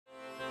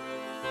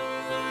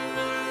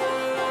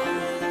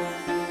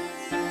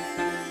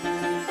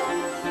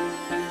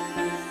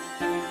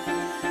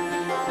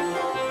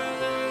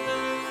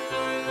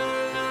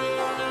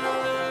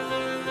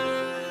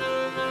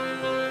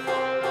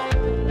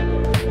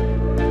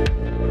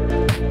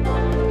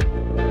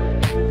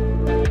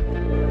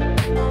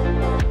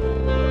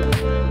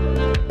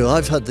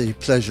I've had the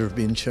pleasure of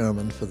being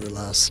chairman for the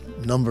last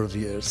number of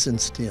years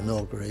since the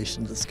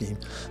inauguration of the scheme,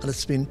 and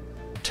it's been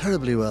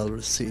terribly well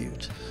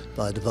received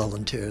by the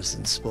volunteers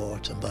in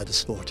sport and by the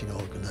sporting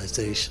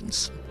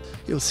organisations.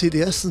 You'll see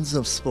the essence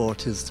of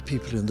sport is the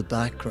people in the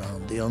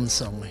background, the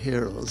unsung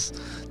heroes,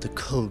 the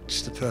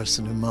coach, the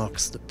person who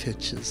marks the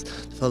pitches,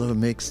 the fellow who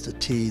makes the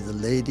tea, the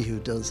lady who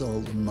does all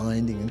the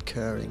minding and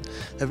caring,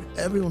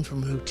 everyone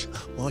from who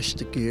wash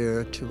the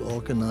gear to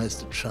organise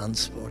the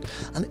transport.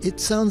 And it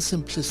sounds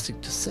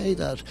simplistic to say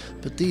that,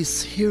 but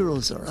these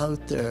heroes are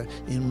out there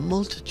in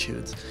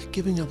multitudes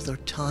giving of their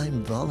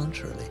time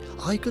voluntarily.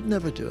 I could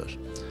never do it.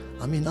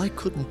 I mean, I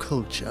couldn't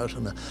coach out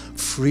on a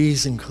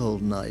freezing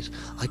cold night.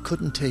 I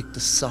couldn't take the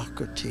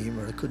soccer team,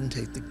 or I couldn't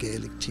take the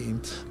Gaelic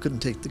team,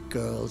 couldn't take the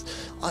girls.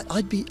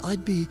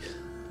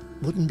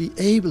 Wouldn't be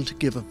able to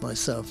give up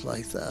myself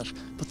like that.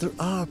 But there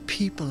are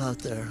people out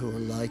there who are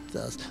like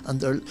that, and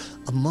they're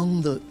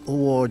among the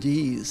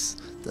awardees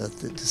that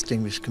the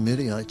Distinguished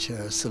Committee I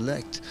chair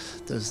select.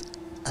 There's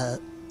a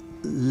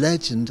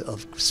legend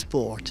of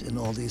sport in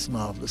all these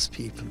marvellous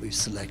people we've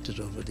selected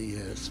over the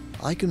years.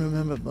 I can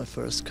remember my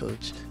first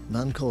coach, a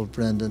man called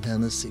Brendan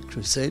Hennessy,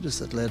 Crusaders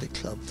Athletic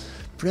Club.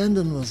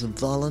 Brendan was a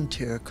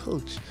volunteer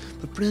coach,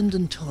 but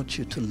Brendan taught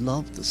you to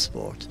love the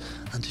sport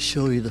and to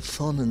show you the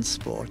fun in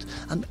sport.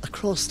 And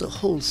across the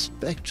whole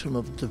spectrum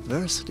of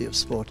diversity of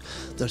sport,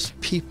 there's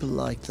people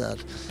like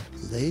that.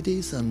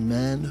 Ladies and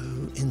men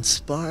who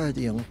inspire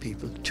the young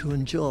people to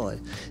enjoy.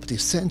 The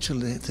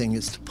essential thing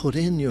is to put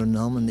in your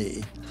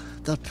nominee,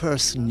 that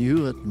person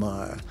you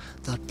admire,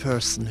 that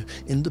person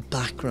in the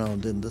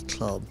background in the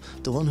club,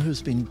 the one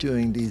who's been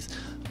doing these,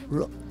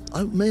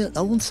 I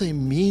won't say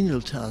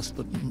menial tasks,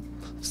 but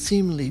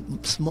seemingly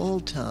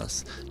small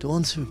tasks, the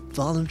ones who've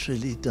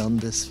voluntarily done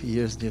this for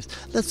years and years.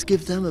 Let's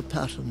give them a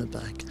pat on the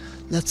back.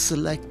 Let's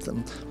select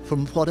them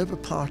from whatever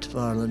part of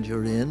Ireland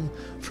you're in,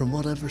 from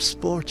whatever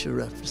sport you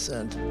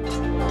represent.